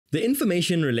The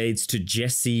information relates to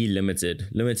Jesse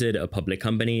Limited, a public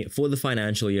company for the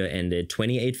financial year ended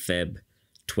 28 Feb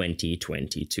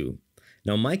 2022.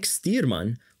 Now, Mike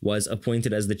Stierman was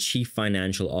appointed as the Chief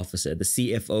Financial Officer, the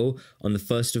CFO, on the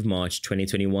 1st of March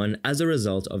 2021 as a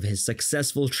result of his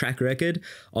successful track record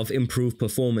of improved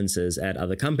performances at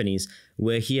other companies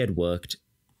where he had worked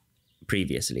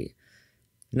previously.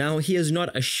 Now, he is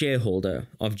not a shareholder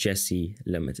of Jesse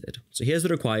Limited. So here's the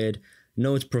required.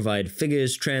 Note: provide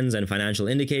figures, trends, and financial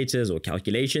indicators or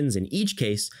calculations in each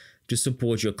case to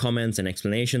support your comments and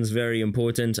explanations. Very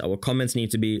important. Our comments need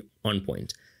to be on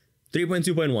point.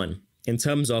 3.2.1. In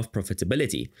terms of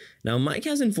profitability. Now, Mike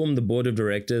has informed the board of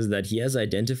directors that he has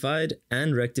identified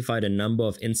and rectified a number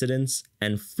of incidents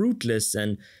and fruitless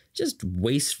and just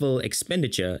wasteful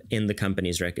expenditure in the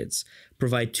company's records.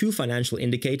 Provide 2 financial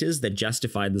indicators that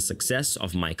justify the success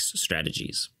of Mike's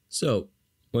strategies. So,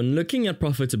 when looking at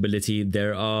profitability,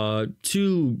 there are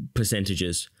 2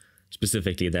 percentages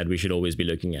specifically that we should always be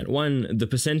looking at. One, the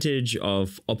percentage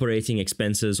of operating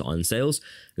expenses on sales,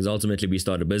 because ultimately we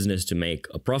start a business to make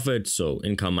a profit, so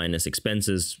income minus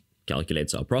expenses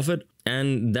calculates our profit,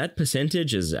 and that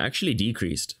percentage has actually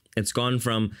decreased. It's gone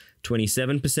from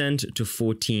 27% to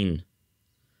 14%.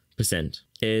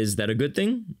 Is that a good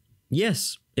thing?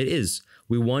 Yes, it is.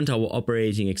 We want our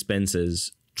operating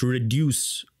expenses to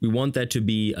reduce. We want that to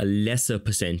be a lesser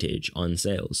percentage on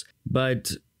sales.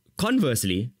 But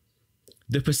conversely,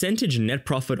 the percentage net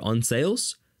profit on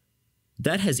sales,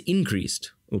 that has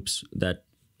increased. Oops, okay,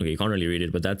 you can't really read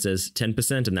it, but that says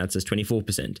 10% and that says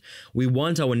 24%. We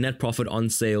want our net profit on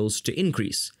sales to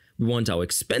increase. We want our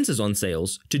expenses on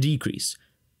sales to decrease.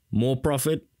 More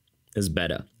profit is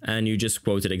better. And you just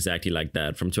quote it exactly like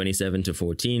that. From 27 to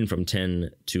 14, from 10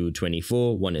 to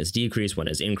 24, one is decrease, one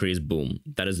is increase, boom.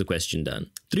 That is the question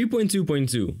done.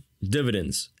 3.2.2.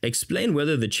 Dividends. Explain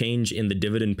whether the change in the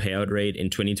dividend payout rate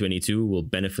in 2022 will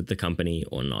benefit the company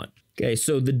or not. Okay,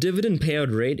 so the dividend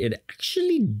payout rate, it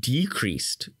actually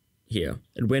decreased here.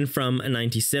 It went from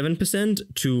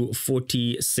 97% to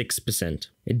 46%.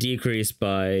 It decreased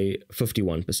by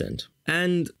 51%.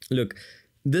 And look,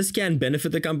 this can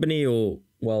benefit the company or,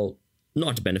 well,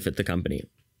 not benefit the company.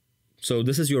 So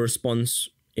this is your response.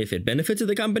 If it benefited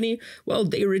the company, well,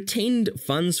 they retained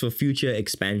funds for future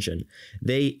expansion.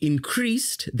 They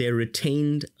increased their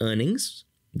retained earnings,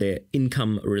 their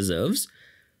income reserves,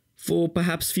 for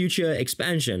perhaps future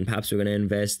expansion. Perhaps we're going to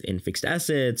invest in fixed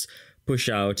assets, push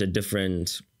out a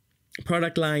different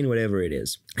product line, whatever it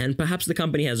is. And perhaps the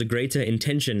company has a greater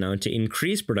intention now to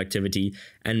increase productivity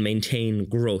and maintain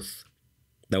growth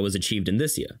that was achieved in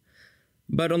this year.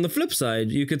 But on the flip side,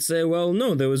 you could say, well,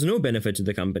 no, there was no benefit to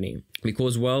the company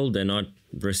because, well, they're not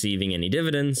receiving any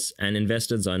dividends and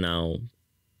investors are now,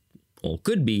 or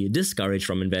could be, discouraged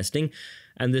from investing,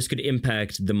 and this could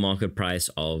impact the market price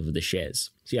of the shares.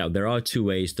 So yeah, there are 2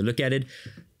 ways to look at it.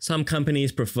 Some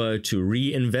companies prefer to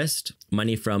reinvest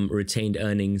money from retained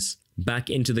earnings back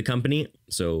into the company,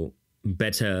 so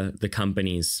better the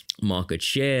company's market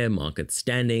share, market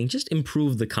standing, just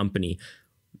improve the company.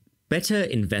 Better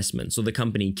investment so the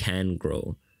company can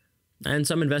grow. And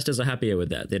some investors are happier with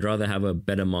that. They'd rather have a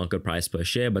better market price per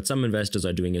share, but some investors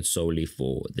are doing it solely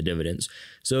for the dividends.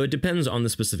 So it depends on the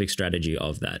specific strategy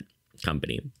of that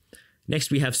company.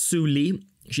 Next, we have Sue Lee.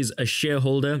 She's a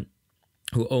shareholder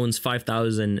who owns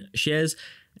 5,000 shares,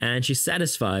 and she's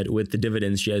satisfied with the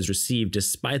dividends she has received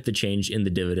despite the change in the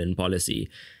dividend policy.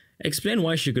 Explain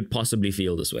why she could possibly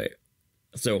feel this way.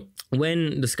 So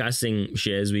when discussing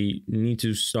shares, we need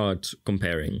to start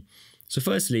comparing. So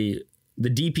firstly, the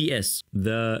DPS,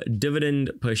 the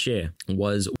dividend per share,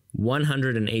 was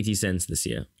 180 cents this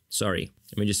year. Sorry,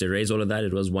 let me just erase all of that.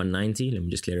 It was 190. Let me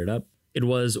just clear it up. It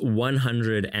was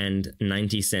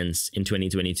 190 cents in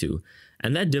 2022.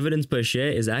 And that dividends per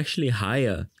share is actually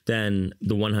higher than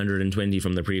the 120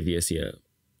 from the previous year.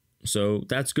 So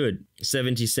that's good.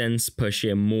 70 cents per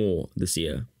share more this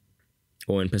year.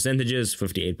 Or in percentages,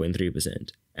 58.3%.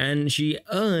 And she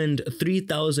earned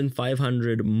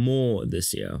 3,500 more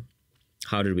this year.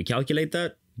 How did we calculate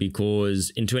that?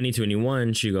 Because in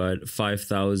 2021, she got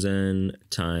 5,000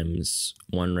 times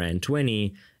 1 Rand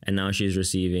 20, and now she's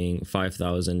receiving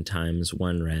 5,000 times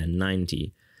 1 Rand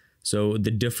 90. So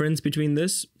the difference between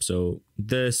this, so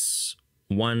this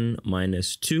 1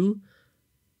 minus 2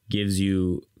 gives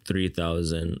you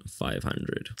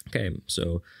 3,500. Okay,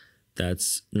 so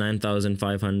that's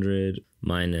 9,500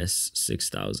 minus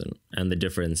 6,000. And the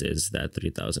difference is that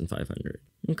 3,500.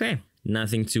 Okay,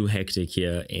 nothing too hectic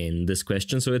here in this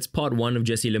question. So it's part 1 of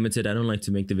Jesse Limited. I don't like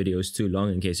to make the videos too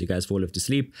long in case you guys fall off to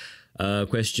sleep.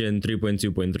 Question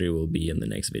 3.2.3 will be in the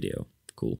next video.